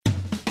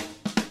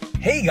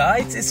Hey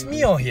guys, it's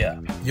Mio here,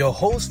 your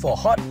host for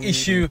Hot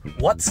Issue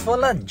What's for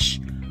Lunch.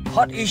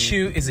 Hot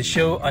Issue is a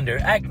show under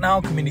Act Now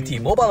Community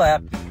mobile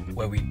app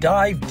where we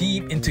dive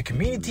deep into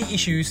community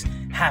issues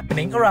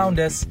happening around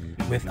us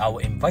with our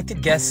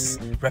invited guests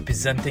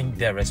representing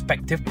their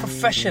respective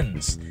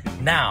professions.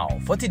 Now,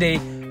 for today,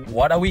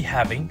 what are we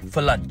having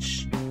for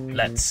lunch?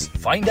 Let's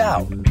find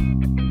out.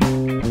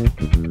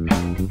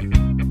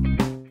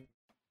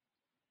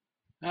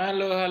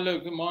 Hello,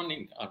 good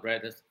morning.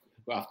 Rather,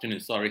 good afternoon,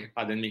 sorry,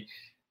 pardon me.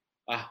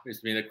 It's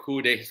been a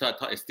cool day, so I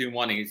thought it's still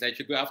morning. It's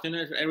actually good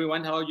afternoon,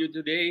 everyone. How are you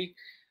today?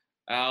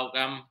 Well,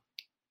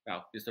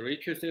 it's already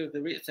Tuesday of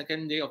the week,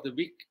 second day of the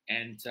week,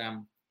 and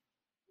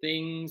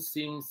things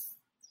seems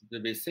to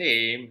be the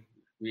same.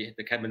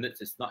 The cabinet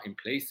is not in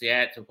place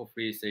yet, so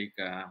hopefully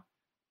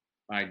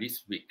by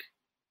this week.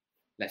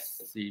 Let's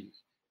see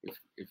if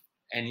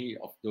any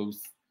of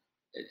those,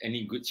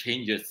 any good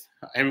changes.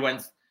 I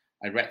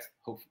read,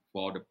 hope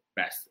for the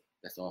best.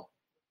 That's all.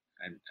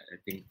 And I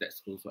think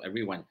that's goes for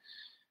everyone.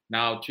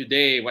 Now,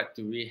 today, what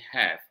do we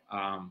have?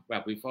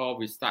 Well, before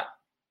we start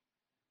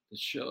the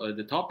show,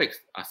 the topics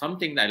are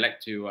something that I like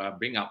to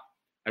bring up.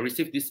 I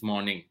received this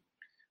morning.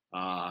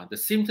 The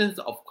symptoms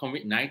of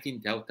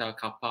COVID-19 Delta,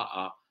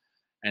 Kappa,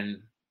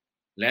 and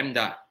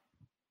Lambda.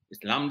 Is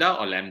Lambda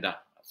or Lambda?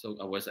 So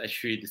I was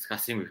actually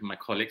discussing with my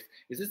colleagues.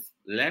 Is this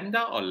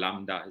Lambda or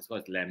Lambda? It's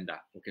called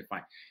Lambda. Okay,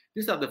 fine.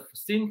 These are the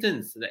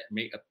symptoms that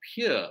may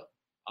appear.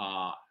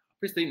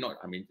 Please not.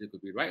 I mean, it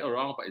could be right or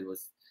wrong, but it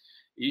was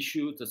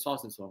issued. The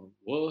sources from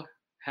World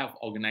Health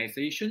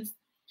Organizations.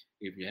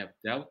 If you have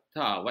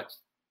Delta,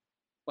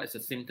 what's the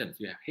symptoms?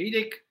 You have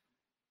headache,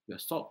 you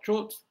have sore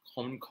throat,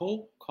 common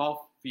cold, cough,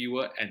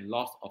 fever, and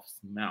loss of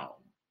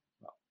smell.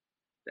 Well,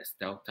 that's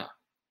Delta.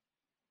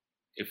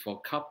 If for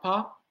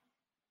Kappa,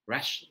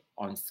 rash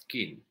on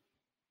skin,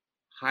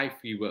 high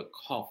fever,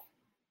 cough,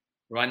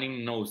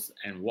 running nose,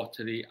 and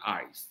watery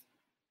eyes.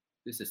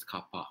 This is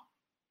Kappa.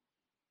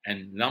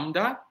 And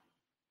Lambda,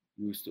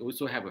 you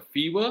also have a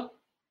fever,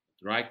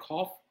 dry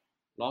cough,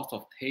 loss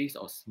of taste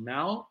or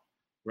smell,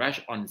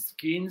 rash on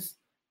skins,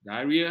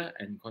 diarrhea,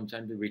 and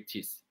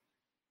conjunctivitis.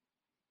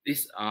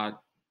 These are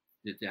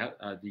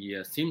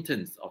the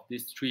symptoms of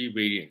these three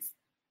variants.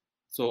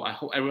 So I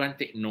hope everyone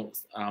take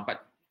notes.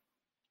 But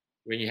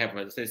when you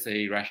have,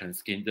 say, rash on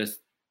skin,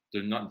 just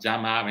do not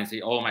jump up and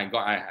say, "Oh my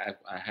God,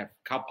 I have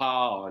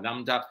Kappa or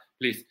Lambda."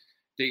 Please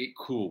take it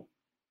cool.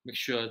 Make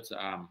sure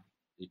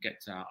you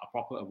get a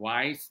proper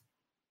advice.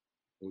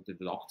 Go to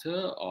the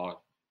doctor or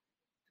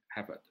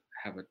have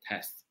a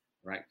test,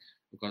 right?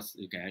 Because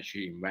you can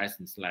actually invest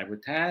in saliva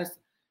test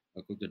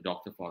or go to the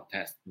doctor for a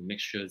test to make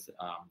sure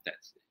that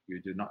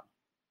you do not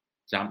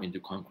jump into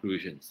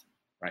conclusions,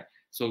 right?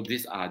 So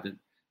these are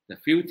the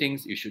few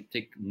things you should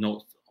take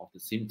note of the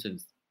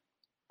symptoms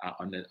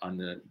on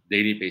the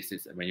daily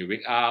basis. And when you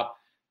wake up,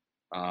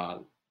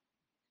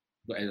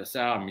 look at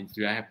yourself. I mean,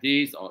 do I have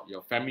this, or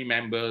your family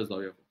members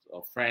or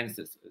your friends?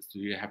 Do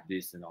you have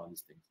this and all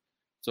these things?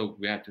 So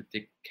we have to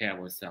take care of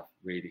ourselves,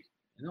 really.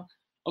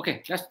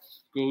 Okay,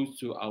 let's go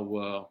to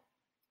our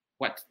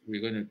what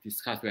we're going to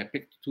discuss. We have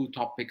picked two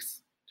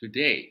topics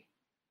today,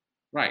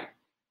 right?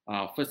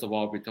 First of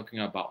all, we're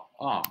talking about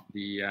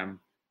the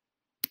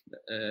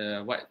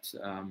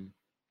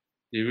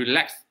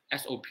relaxed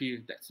SOP.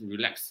 That's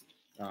relaxed.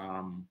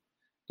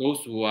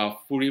 Those who are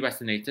fully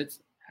vaccinated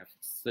have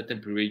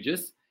certain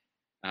privileges.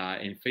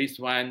 In phase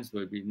 1,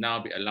 will now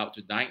be allowed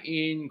to dine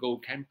in, go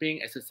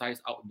camping,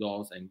 exercise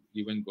outdoors, and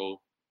even go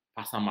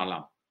pasar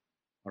malam.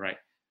 All right.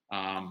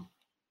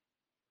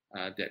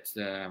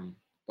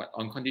 But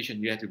on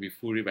condition you have to be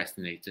fully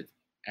vaccinated.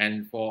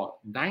 And for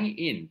dine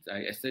in,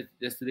 I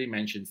yesterday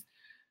mentioned,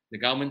 the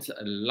government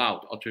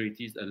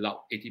authorities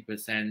allowed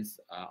 80%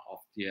 of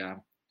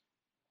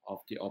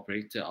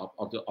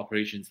the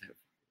operations have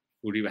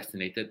fully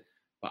vaccinated,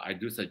 but I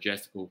do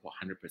suggest go for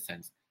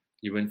 100%.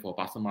 Even for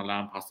pasar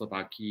malam, pasar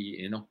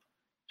pagi,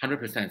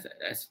 100%.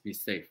 Let's be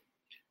safe.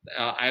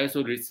 I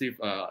also received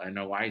an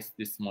advice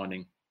this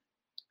morning.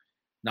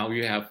 Now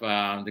you have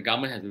the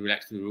government has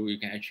relaxed the rule. You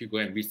can actually go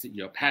and visit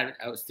your parents,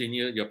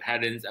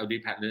 elderly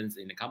parents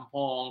in the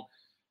kampong,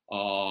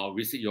 or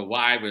visit your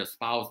wife or your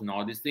spouse and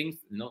all these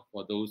things.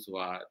 For those who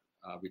are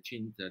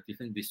between the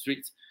different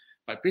districts.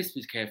 But please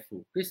be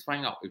careful. Please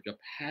find out if your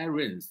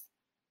parents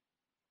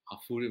are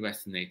fully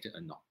vaccinated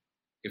or not.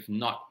 If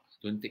not,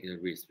 don't take the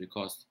risk,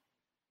 because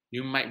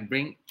you might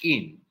bring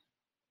in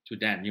to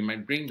them. You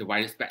might bring the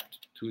virus back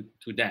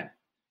to them.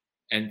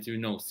 And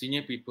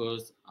senior people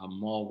are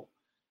more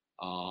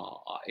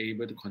are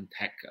able to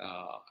contact,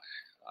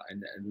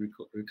 and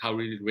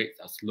recovery rates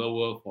are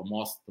slower for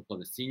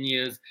the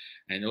seniors.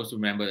 And also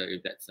remember,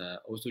 if that's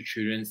also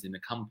children in the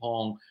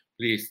kampong,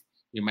 please,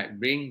 you might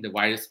bring the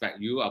virus back.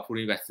 You are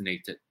fully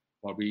vaccinated.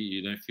 Probably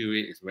you don't feel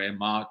it. It's very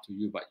mild to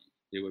you, but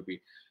they will be.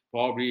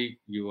 Probably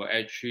you will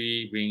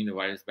actually bring the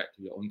virus back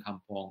to your own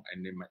kampong,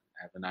 and they might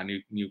have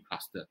another new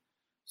cluster.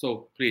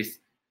 So please,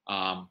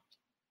 I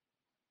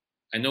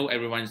know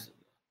everyone's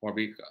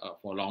probably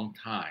for a long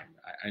time.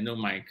 I know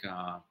my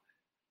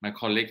my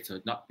colleagues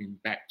have not been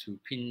back to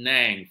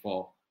Penang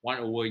for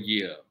over a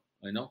year,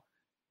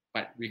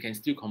 but we can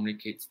still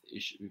communicate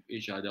with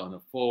each other on the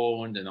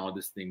phone and all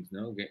these things,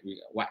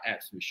 what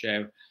apps we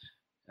share,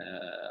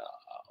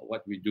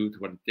 what we do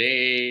throughout the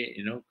day,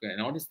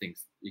 and all these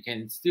things. We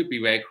can still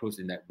be very close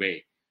in that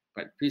way,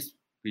 but please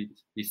be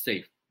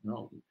safe,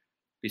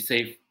 be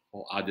safe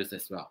for others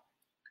as well.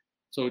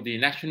 So the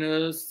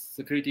National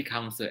Security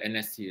Council,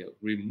 NSC,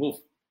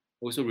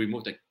 also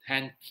removed the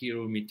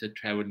 10-kilometer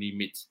travel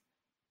limit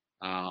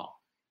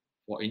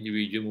for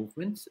individual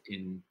movements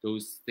in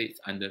those states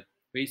under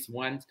phase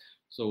 1.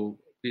 So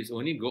please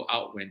only go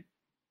out when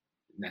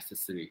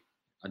necessary.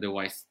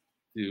 Otherwise,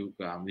 to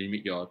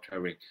limit your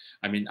traveling.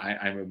 I mean,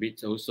 I'm a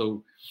bit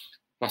also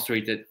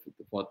frustrated.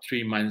 For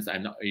 3 months,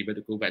 I'm not able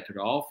to go back to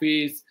the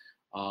office.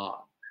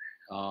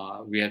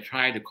 We are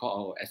trying to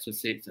call our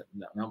associates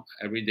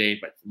every day,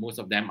 but most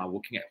of them are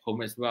working at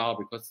home as well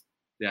because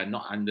they are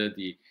not under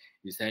the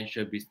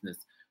essential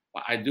business.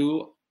 But I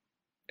do,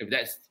 if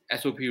that's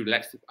SOP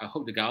relaxed, I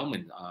hope the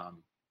government,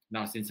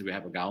 now since we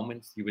have a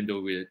government, even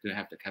though we don't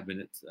have the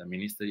cabinet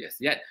minister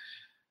yet,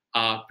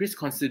 please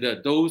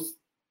consider those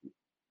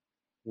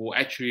who are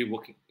actually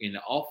working in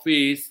the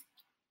office,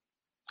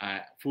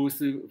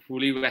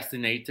 fully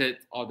vaccinated,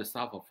 all the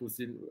staff are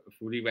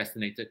fully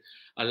vaccinated,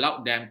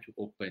 allow them to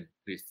open,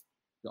 please,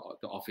 the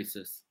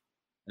offices.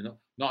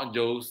 Not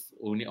those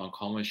only on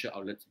commercial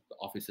outlets. The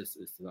offices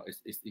as well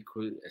is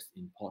equally as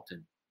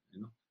important.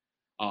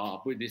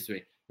 Put it this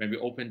way: when we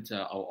opened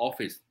our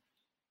office,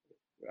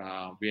 we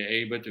are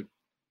able to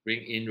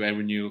bring in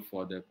revenue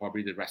for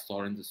probably the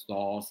restaurants, the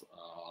stores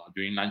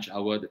during lunch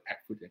hour, the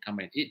packed food they come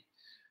and eat.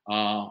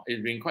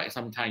 It's been quite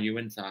some time.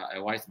 Even I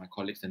advise my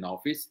colleagues in the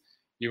office,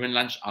 even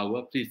lunch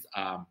hour, please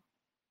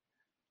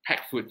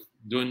pack food.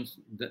 Don't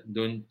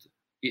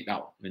eat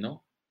out,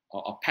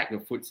 or pack the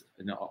foods,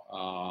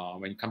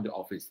 when you come to the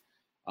office.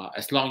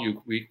 As long as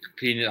we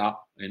clean it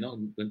up,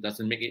 it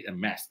doesn't make it a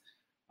mess.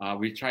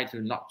 We try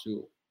to not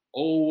to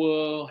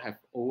have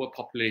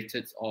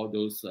overpopulated all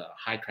those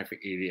high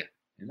traffic area,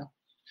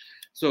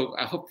 So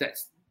I hope that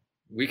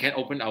we can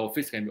open, our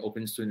office can be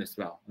open soon as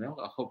well.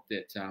 I hope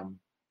that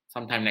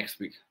sometime next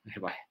week.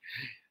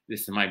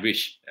 This is my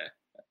wish.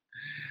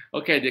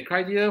 Okay, the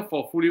criteria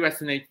for fully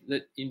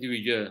vaccinated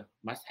individual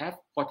must have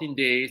 14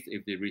 days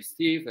if they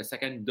receive a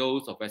second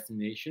dose of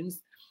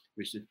vaccinations,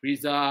 which is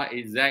Pfizer,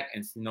 AZ,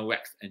 and Sinovac,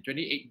 and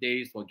 28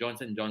 days for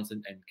Johnson &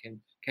 Johnson and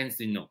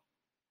CanSino.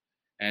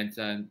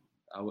 And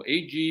our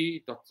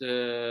AG,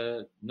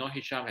 Dr. Noor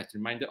Hisham, has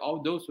reminded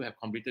all those who have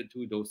completed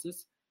 2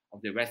 doses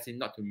of the vaccine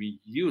not to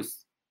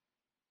misuse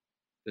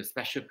the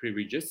special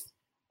privileges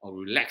or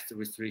relaxed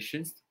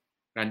restrictions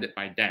granted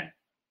by them.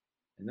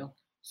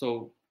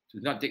 So to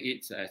not take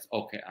it as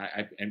okay,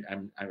 I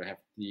have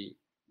the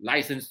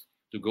license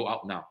to go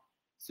out now.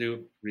 So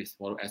please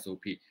follow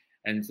SOP.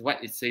 And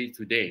what it says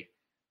today,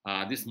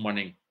 this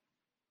morning,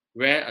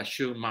 wear a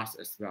shield mask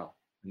as well.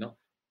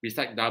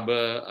 Besides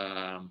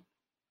double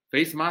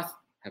face mask,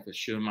 have a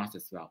shield mask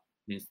as well.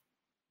 Means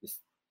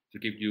to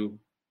give you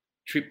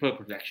triple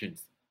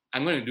protections.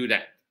 I'm going to do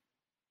that.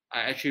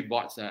 I actually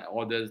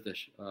ordered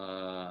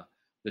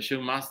the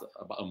shield mask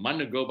about a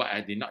month ago, but I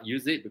did not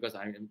use it because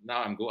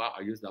now I'm go out.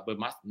 I use double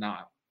mask.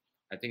 Now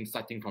I think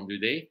starting from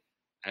today,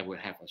 I will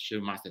have a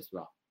shield mask as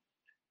well.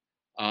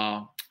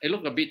 It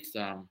looked a bit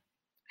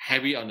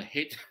heavy on the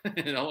head,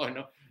 I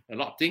know a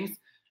lot of things,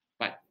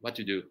 but what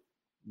to do?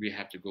 We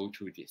have to go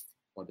through this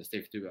for the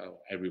safety of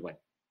everyone.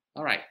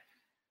 All right.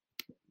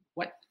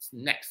 What's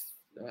next?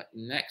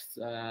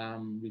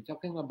 We're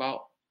talking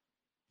about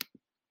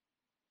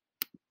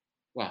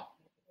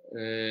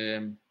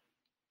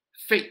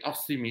fake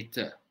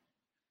oximeter.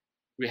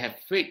 We have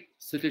fake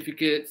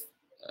certificates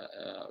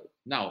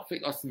now.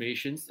 Fake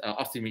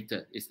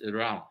oximeter is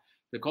around.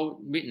 The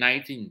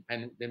COVID-19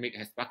 pandemic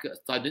has sparked a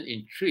sudden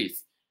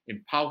increase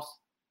in pulse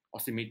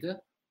oximeter,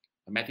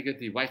 a medical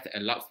device that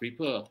allows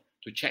people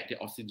to check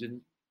their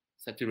oxygen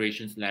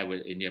saturation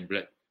level in their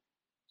blood.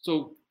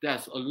 So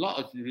there's a lot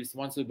of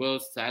responsible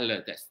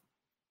sellers that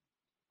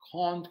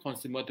con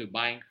consumer to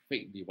buying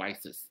fake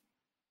devices.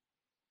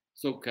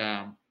 So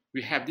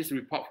we have this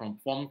report from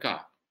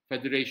FOMCA,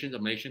 Federation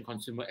of Malaysian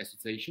Consumer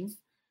Associations,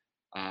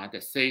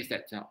 that says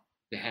that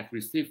they have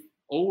received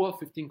over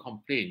 15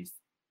 complaints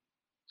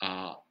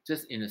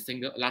just in a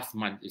single last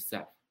month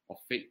itself of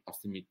fake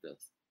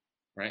oximeters,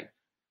 right?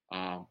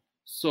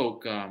 So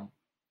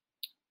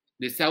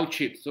they sell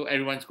cheap, so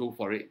everyone's go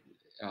for it.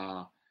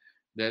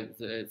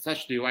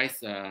 Such device,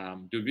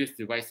 dubious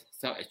device,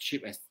 sell as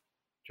cheap as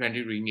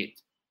 20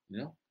 ringgit,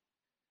 and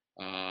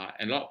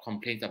a lot of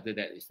complaints after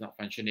that it's not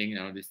functioning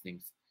and all these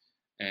things.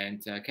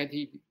 And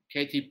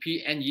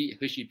KTP and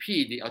HEP,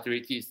 the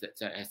authorities that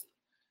has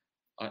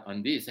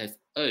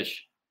urged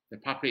the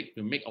public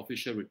to make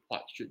official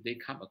reports should they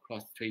come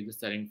across traders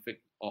selling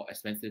fake or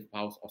expensive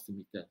pulse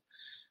oximeter.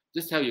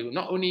 Just tell you,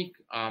 not only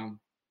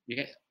you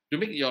can to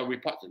make your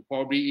report,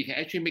 probably you can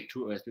actually make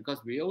through us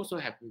because we also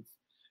have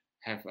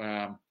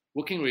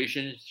working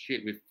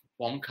relationship with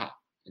FOMCA.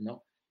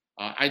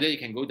 Either you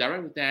can go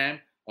direct with them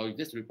or you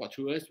just report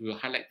to us, we will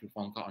highlight to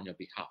Fongkar on your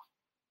behalf.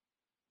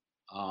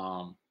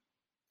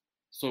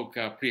 So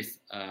please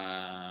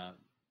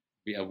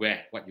be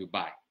aware what you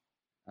buy,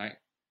 right?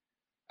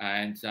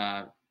 And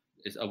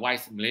it's a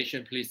wise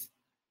Malaysian, please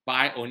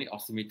buy only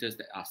oximeters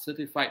that are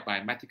certified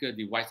by Medical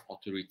Device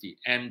Authority,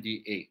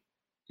 MDA.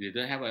 If you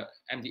don't have a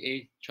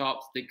MDA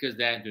chop stickers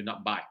there, do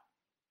not buy,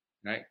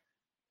 right?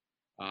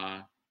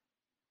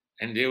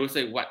 And they will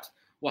say, what?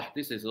 Wow,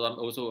 this is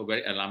also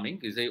very alarming.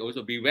 They say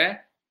also,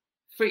 beware,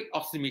 fake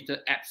oximeter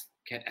apps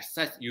can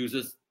access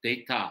users'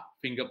 data,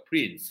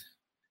 fingerprints,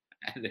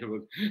 and they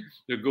will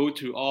go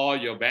to all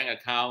your bank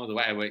accounts or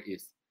whatever it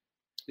is.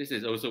 This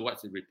is also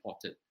what's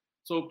reported.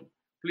 So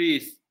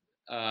please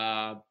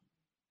do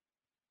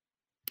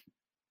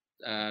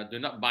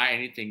not buy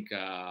anything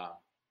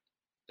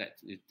that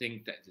you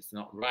think that is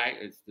not right.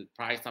 It's the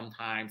price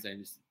sometimes,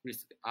 and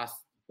please ask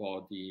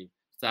for the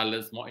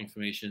sellers more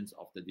information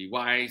of the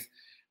device,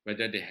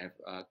 whether they have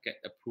get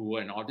approval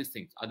and all these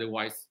things.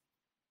 Otherwise,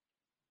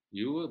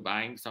 you are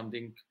buying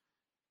something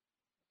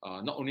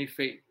not only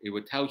fake, it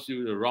will tell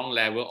you the wrong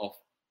level of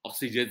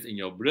oxygen in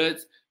your blood.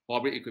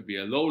 Probably it could be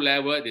a low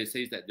level. They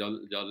say that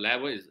your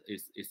level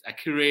is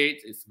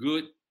accurate, it's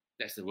good.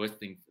 That's the worst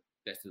thing.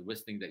 That's the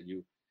worst thing that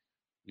you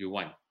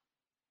want.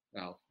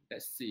 Well,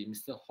 let's see,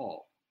 Mr.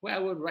 Hall.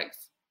 Whoever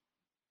writes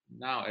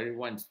now,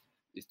 everyone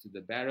is to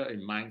the bearer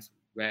in mind,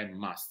 wear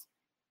mask.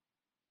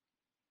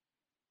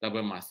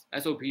 Double mask.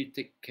 SOP,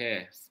 take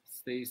care.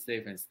 Stay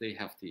safe and stay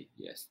healthy.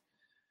 Yes.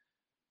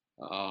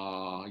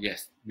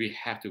 Yes, we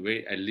have to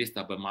wear at least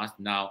double mask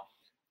now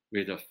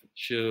with a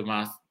sheer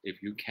mask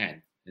if you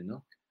can, you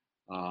know.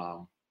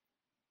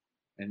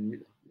 And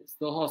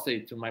Mr. Hall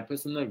said, to my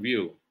personal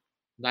view,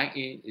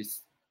 dine-in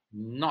is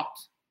not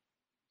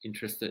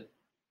interested.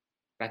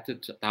 Better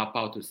to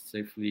Taobao to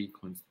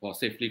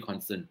safely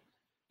concerned.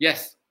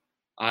 Yes,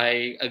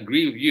 I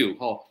agree with you,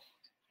 Hall.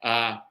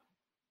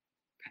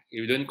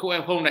 If you don't cook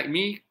at home like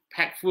me,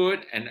 pack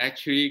food and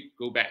actually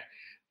go back.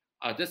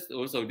 Just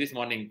also this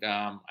morning,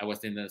 I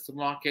was in the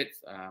supermarket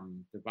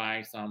to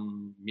buy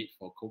some meat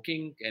for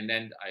cooking, and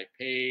then I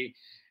pay,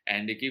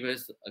 and they give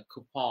us a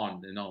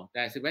coupon. You know,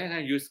 then I said, when can I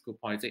use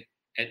coupon? I say,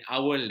 an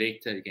hour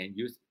later you can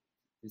use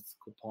this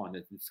coupon,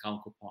 the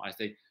discount coupon. I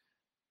say,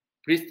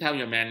 please tell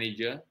your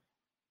manager,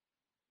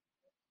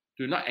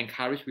 do not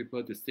encourage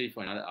people to stay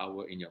for another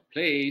hour in your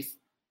place.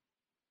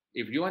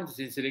 If you want to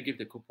sincerely give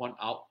the coupon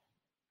out,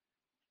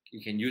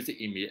 you can use it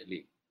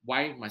immediately.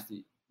 Why must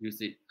you use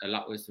it?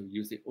 Allow us to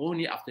use it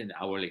only after an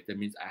hour later.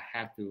 Means I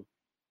have to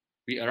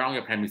be around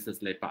your premises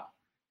lepak.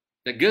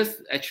 The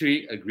girls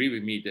actually agree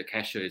with me. The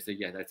cashier say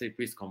yes. I say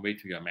please convey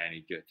to your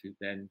manager to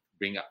then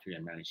bring up to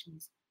your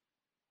management.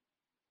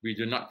 We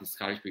do not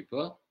discourage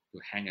people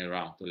to hang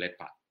around to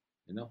lepak.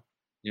 You know,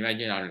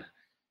 imagine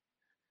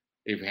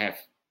if you have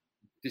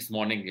this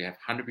morning you have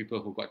 100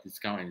 people who got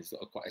discount and so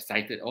got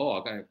excited. Oh,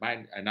 I'm gonna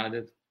buy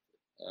another.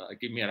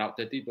 Give me around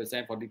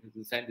 30%,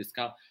 40%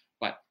 discount.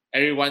 But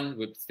everyone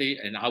would stay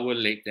an hour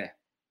late there.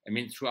 I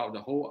mean, throughout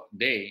the whole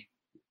day,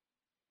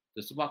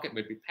 the supermarket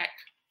will be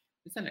packed,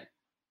 isn't it?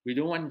 We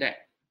don't want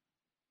that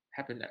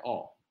happen at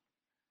all.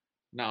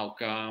 Now,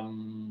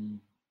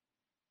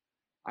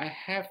 I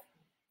have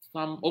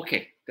some,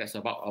 okay, that's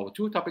about our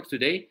two topics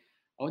today.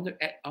 I want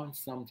to add on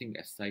something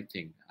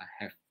exciting. I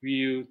have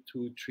 2,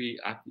 3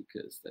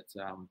 articles that,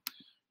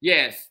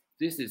 yes,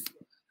 this is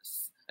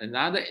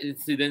another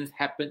incident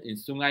happened in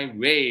Sungai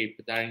Way,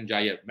 Petaring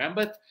Jaya.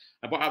 Remember,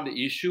 I brought up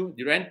the issue.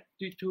 The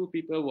 22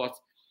 people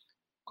was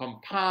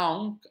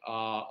compound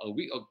a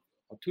week or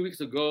 2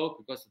 weeks ago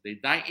because they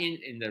dined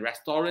in the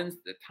restaurants.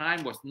 The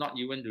time was not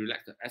even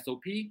relaxed the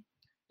SOP.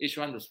 Each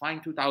one was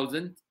fined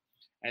 2,000,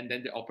 and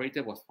then the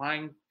operator was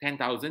fined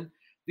 10,000.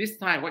 This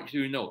time, what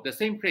do you know? The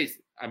same place,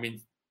 I mean,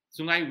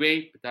 Sungai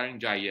Way, Petaring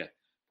Jaya.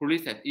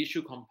 Police have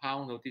issued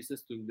compound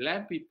notices to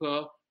 11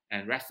 people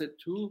and arrested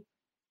 2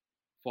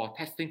 for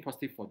testing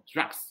positive for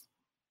drugs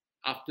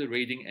after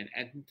raiding an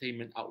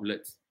entertainment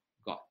outlet.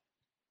 God,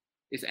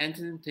 it's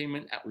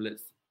entertainment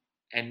outlets.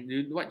 And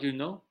what you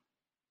know?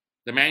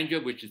 The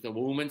manager, which is a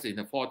woman in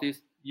the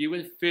 40s,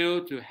 even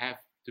failed to have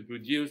to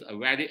produce a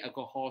valid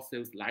alcohol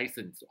sales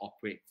license to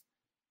operate.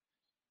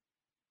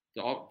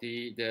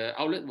 The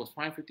outlet was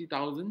fined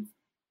 50,000.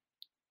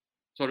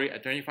 Sorry,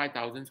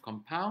 25,000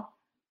 compound,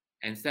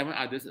 and 7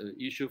 others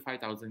issued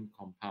 5,000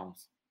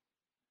 compounds.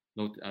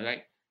 Note, all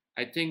right.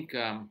 I think.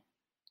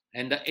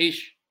 And the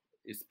age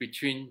is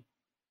between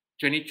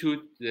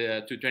 22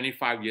 to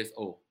 25 years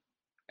old,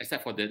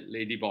 except for the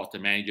lady boss, the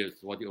manager is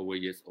 40 over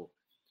years old.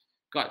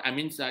 God, I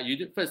mean,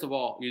 first of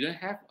all, you don't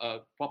have a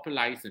proper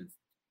license.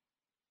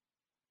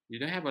 You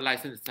don't have a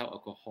license to sell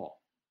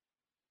alcohol.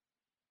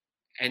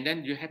 And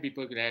then you have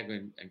people there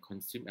and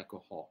consume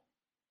alcohol.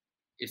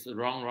 It's a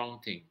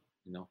wrong thing,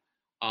 you know.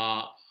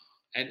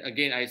 And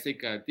again, I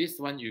think this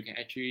one you can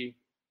actually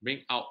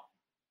bring out,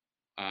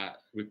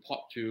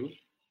 report to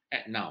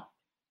ActNow.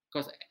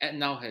 Because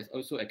ActNow has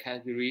also a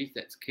category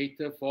that's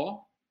cater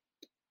for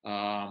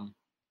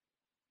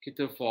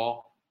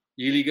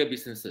illegal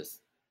businesses.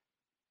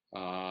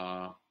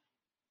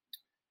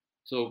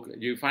 So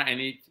you find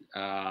any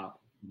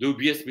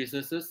dubious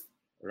businesses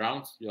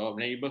around your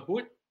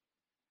neighborhood,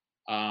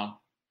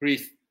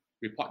 please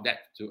report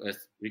that to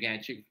us. We can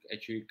actually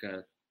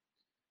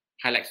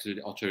highlight to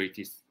the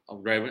authorities,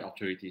 relevant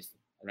authorities,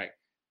 right?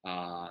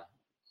 To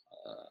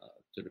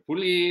the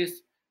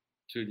police,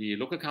 to the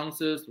local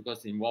councils,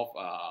 because involve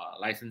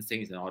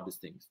licensing and all these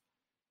things.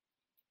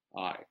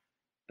 All right.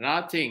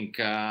 Another thing,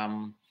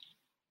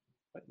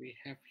 what we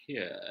have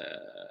here.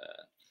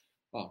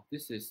 Oh,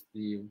 this is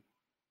the.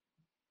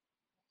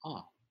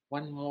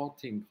 One more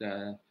thing.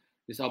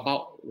 It's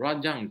about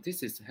Rajang.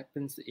 This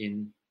happens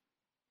in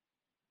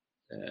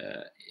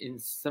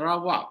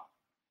Sarawak.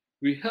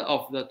 We heard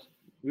of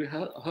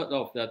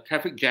the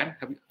traffic jam.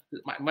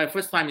 My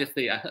first time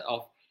yesterday, I heard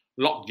of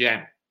log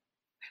jam.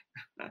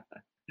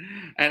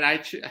 And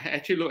I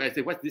actually look and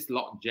say, what's this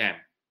log jam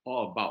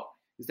all about?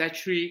 It's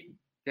actually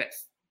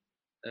that's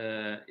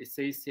it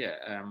says here.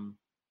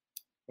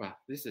 Well,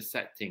 this is a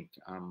sad thing.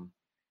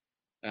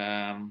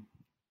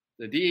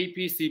 The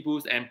DAP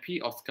Cebu's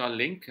MP Oscar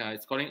Link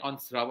is calling on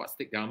Sarawak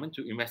state government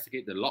to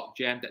investigate the log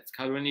jam that's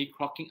currently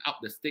clogging up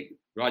the state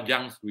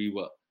Rajang's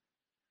river.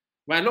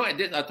 When I look at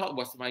this, I thought,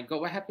 my God,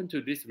 what happened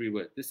to this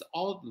river? This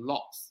all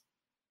logs.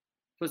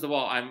 First of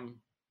all, I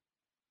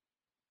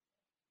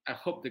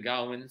hope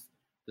the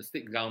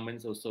state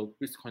governments also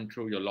please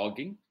control your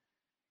logging.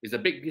 It's a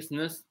big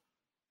business.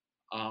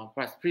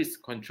 Please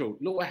control.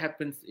 Look what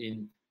happens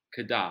in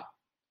Kedah.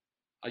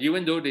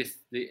 Even though they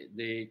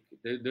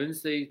don't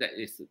say that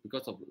it's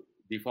because of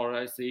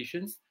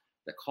deforestation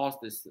that caused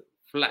this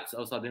floods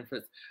or sudden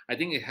floods. I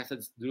think it has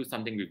to do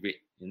something with it,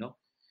 you know.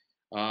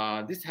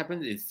 This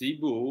happens in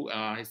Cebu.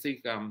 I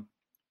think the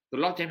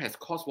log jam has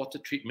caused water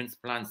treatment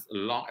plants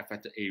along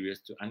affected areas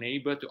to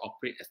unable to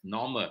operate as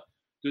normal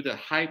due to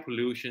high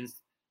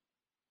pollutions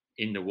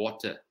in the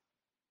water.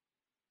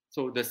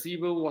 So the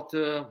Cebu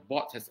Water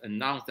Board has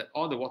announced that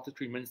all the water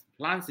treatment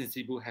plants in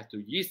Cebu have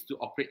to cease to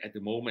operate at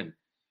the moment,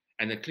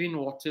 and the clean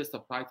water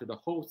supply to the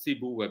whole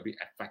Cebu will be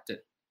affected.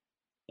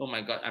 Oh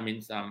my God! I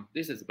mean,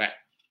 this is bad,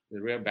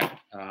 real bad.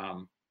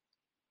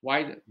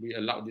 Why we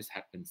allow this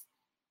happens?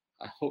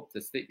 I hope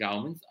the state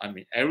governments,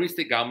 every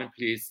state government,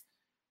 please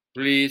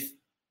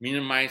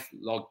minimize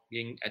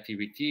logging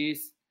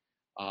activities.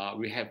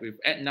 We have with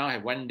now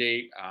have one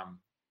day.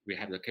 We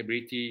have the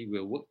capability.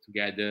 We'll work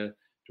together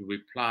to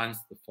replant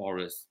the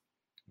forest.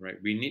 Right,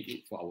 we need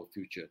it for our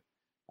future.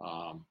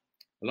 A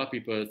lot of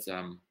people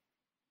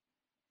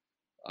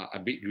are a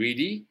bit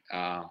greedy.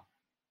 I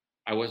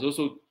was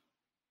also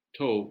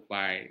told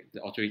by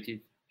the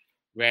authorities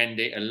when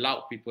they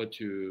allow people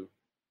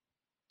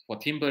for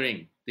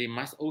timbering, they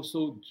must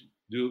also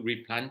do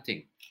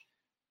replanting.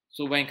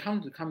 So when it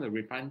comes to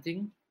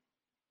replanting,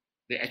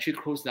 they actually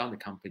close down the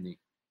company.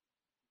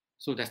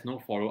 So there's no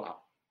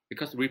follow-up.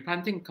 Because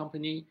replanting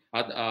company,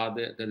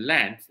 the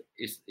land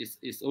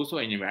is also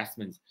an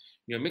investment.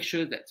 You make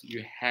sure that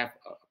you have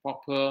a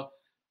proper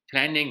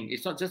planning.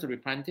 It's not just a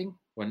replanting.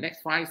 For the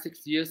next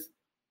 5-6 years,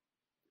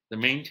 the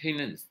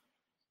maintenance.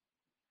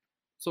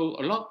 So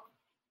a lot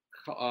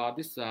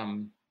this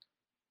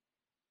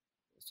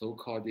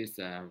so-called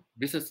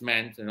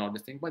businessmen and all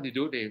this thing. What they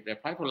do, they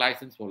apply for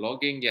license for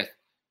logging. Yes,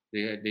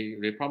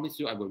 they promise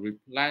you I will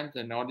replant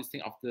and all this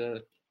thing after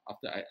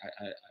I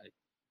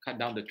cut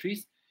down the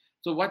trees.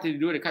 So what they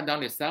do, they cut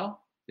down, they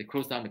sell, they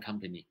close down the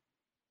company,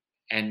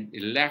 and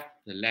it left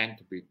the land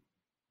to be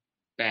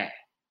bare.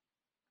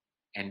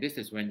 And this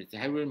is when it's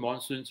heavy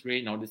monsoons,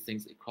 rain, all these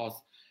things, it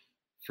causes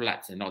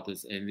floods and all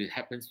this, and it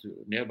happens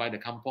to nearby the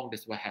kampong.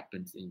 That's what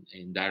happens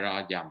in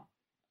Daerah Yam.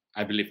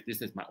 I believe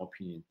this is my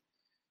opinion.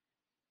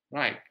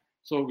 Right.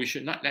 So we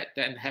should not let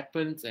that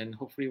happen, and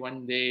hopefully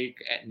one day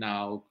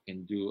AdNow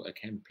can do a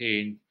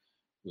campaign.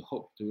 We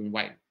hope to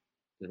invite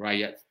the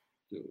riots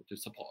to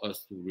support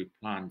us to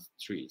replant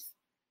trees.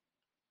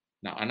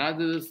 Now,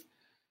 another's,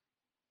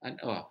 and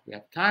we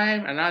have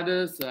time.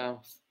 Another's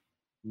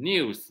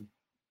news.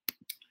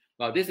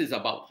 Well, this is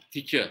about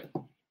teacher.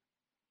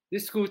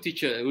 This school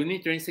teacher, only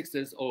 26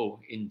 years old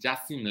in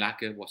Jasim,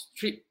 Malacca, was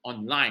stripped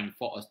online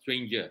for a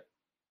stranger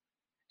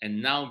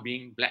and now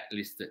being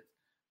blacklisted.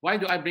 Why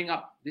do I bring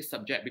up this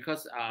subject?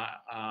 Because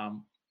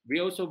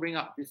we also bring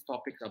up these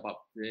topics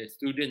about the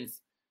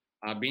students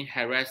being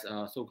harassed,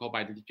 so-called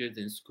by the teachers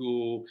in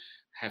school,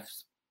 have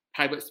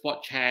private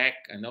spot check,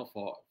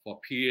 for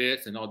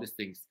periods and all these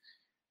things.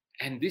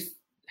 And this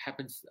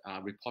happens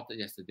reported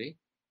yesterday.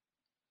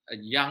 A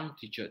young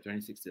teacher,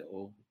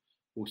 26-year-old,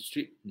 who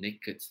stripped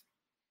naked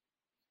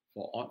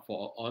for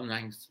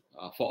online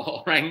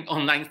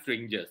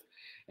strangers,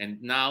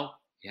 and now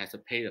he has to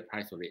pay the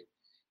price for it.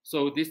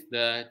 So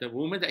the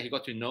woman that he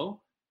got to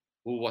know,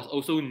 who was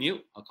also new,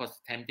 of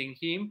course, tempting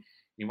him,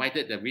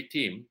 invited the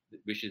victim,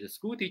 which is a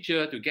school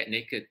teacher, to get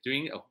naked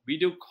during a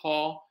video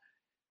call,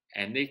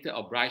 and later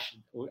obliged,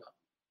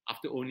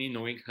 after only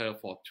knowing her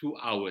for 2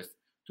 hours.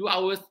 2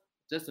 hours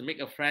just to make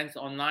a friends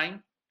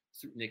online,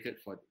 strip naked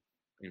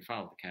in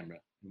front of the camera.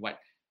 What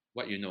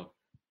you know?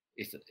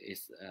 It's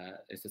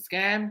a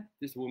scam.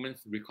 This woman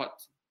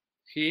records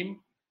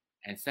him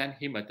and sent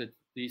him a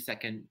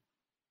 30-second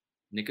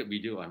naked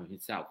video on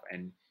himself,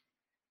 and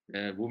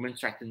the woman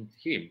threatened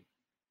him.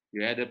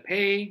 You either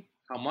pay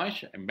how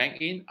much and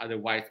bank in,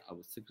 otherwise I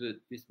will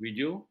circulate this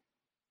video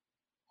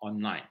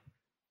online.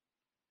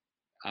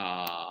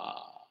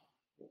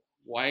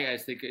 Why I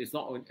say it's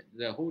not,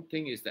 the whole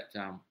thing is that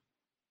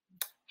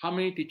how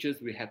many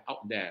teachers we have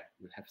out there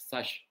who have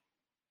such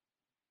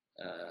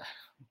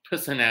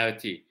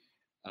personality,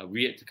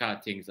 weird kind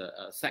of things,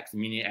 sex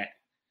maniac.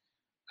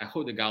 I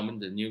hope the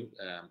government, the new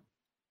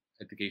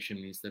education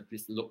minister,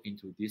 please look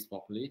into this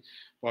properly.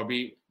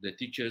 Probably the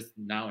teachers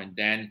now and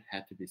then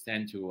have to be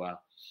sent to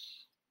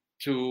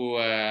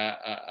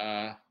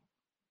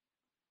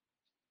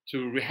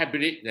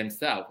rehabilitate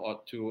themselves,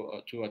 or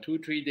to a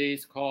 2-3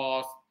 days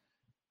course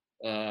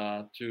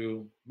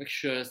to make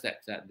sure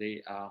that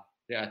they are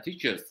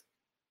teachers.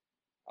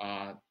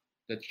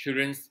 The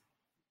children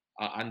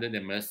are under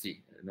their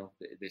mercy.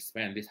 They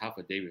spend at least half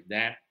a day with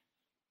them.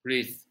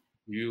 Please,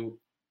 you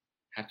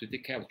have to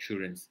take care of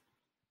children,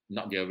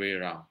 not the other way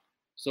around.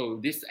 So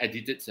this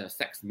edited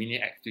sex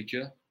maniac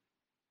teacher,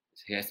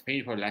 he has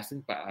paid for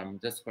lessons, but I'm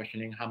just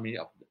questioning how many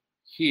of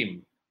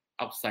him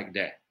outside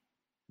there.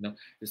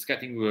 It's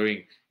getting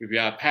worrying. If you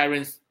are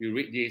parents, you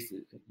read this,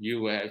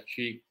 you will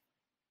actually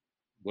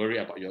worry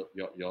about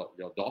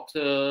your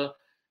daughter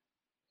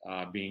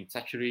being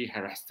sexually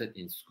harassed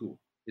in school,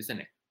 isn't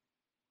it?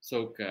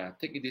 So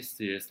take this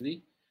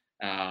seriously.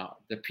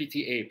 The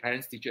PTA,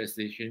 Parents Teacher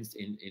Associations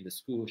in the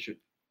school, should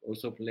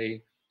also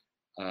play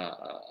a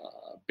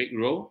big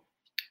role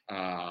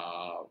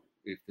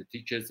with the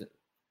teachers,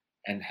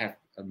 and have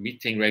a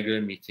meeting,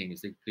 regular meeting.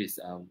 Say, please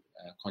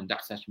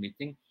conduct such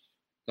meeting,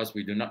 because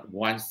we do not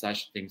want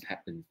such things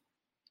happen,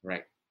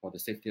 right? For the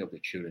safety of the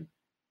children.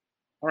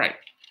 All right.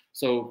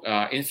 So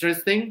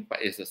interesting, but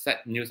it's a sad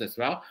news as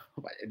well.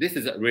 But this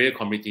is a real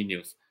community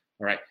news.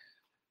 All right.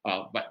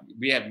 But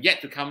we have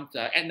yet to come.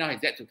 EdNow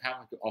has yet to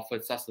come to offer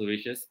such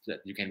solutions that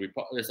you can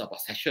report us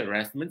about sexual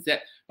harassment.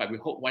 But we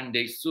hope one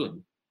day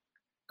soon,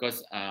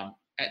 because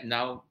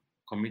EdNow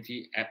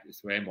community app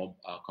is very more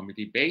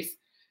community based.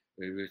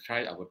 We will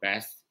try our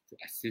best to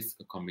assist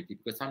the community,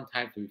 because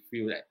sometimes we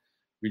feel that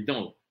we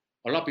know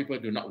a lot of people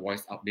do not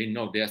voice out. They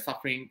know they are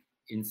suffering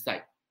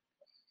inside,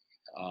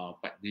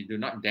 but they do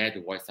not dare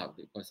to voice out,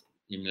 because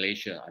in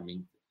Malaysia, I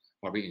mean,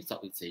 probably in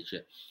Southeast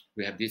Asia,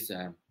 we have this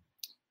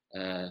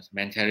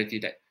mentality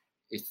that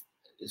it's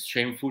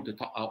shameful to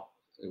talk out.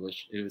 It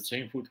was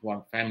shameful to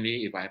one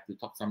family if I have to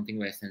talk something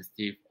very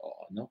sensitive,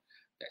 or no.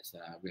 That's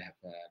we have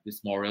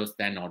this moral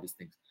stand, all these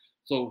things.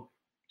 So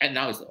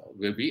EdNow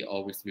will be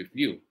always with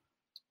you.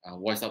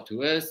 Voice out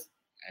to us,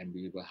 and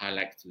we will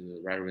highlight to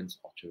the relevant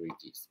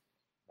authorities.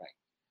 Right.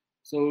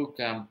 So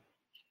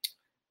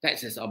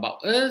that is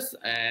about us,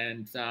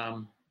 and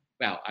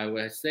well, I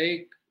will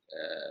say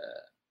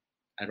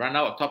I run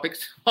out of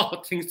topics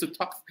or things to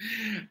talk.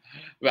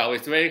 Well,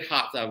 it's very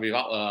hard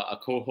without a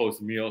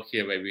co-host Mio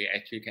here, where we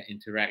actually can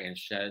interact and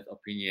share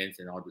opinions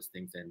and all these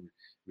things, and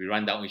we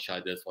run down each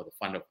other for the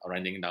fun of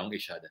running down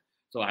each other.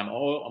 So I'm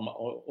all on my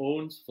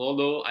own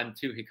solo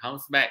until he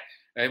comes back.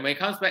 And when he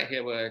comes back, he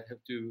will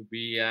have to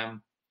be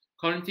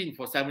quarantined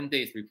for 7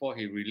 days before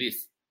he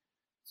released.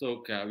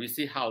 So we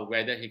see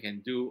whether he can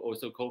do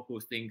also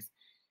co-hostings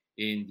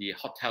in the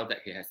hotel that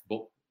he has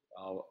booked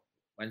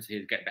once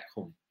he get back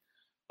home.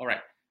 All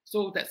right.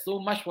 So that's so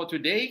much for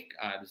today.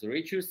 It's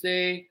already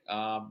Tuesday.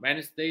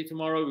 Wednesday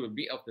tomorrow will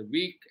be of the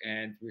week,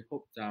 and we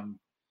hope some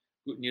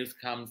good news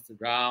comes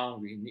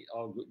around. We need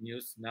all good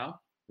news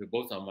now. We're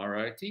both a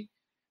minority,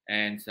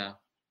 and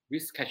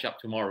we'll catch up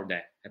tomorrow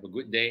then. Have a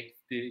good day.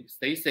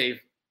 Stay safe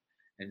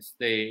and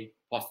stay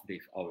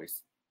positive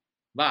always.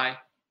 Bye.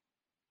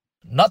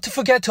 Not to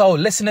forget to our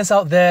listeners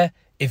out there,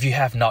 if you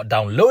have not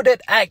downloaded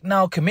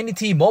EdNow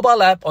Community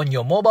mobile app on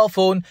your mobile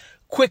phone,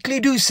 quickly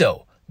do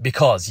so,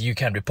 because you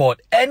can report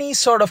any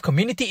sort of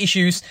community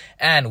issues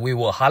and we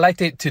will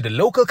highlight it to the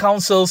local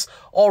councils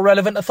or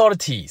relevant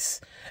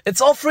authorities.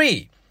 It's all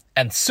free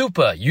and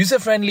super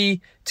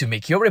user-friendly to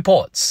make your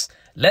reports.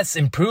 Let's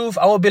improve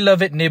our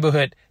beloved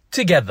neighborhood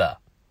together.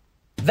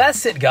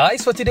 That's it,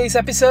 guys, for today's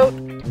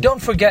episode.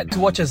 Don't forget to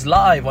watch us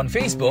live on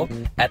Facebook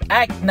at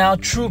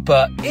EdNow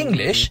Trooper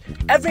English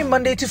every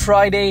Monday to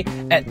Friday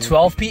at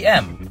 12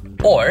 p.m.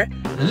 Or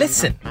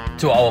listen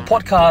to our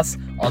podcast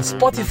on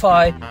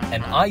Spotify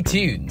and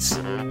iTunes.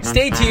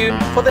 Stay tuned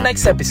for the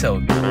next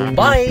episode.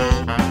 Bye!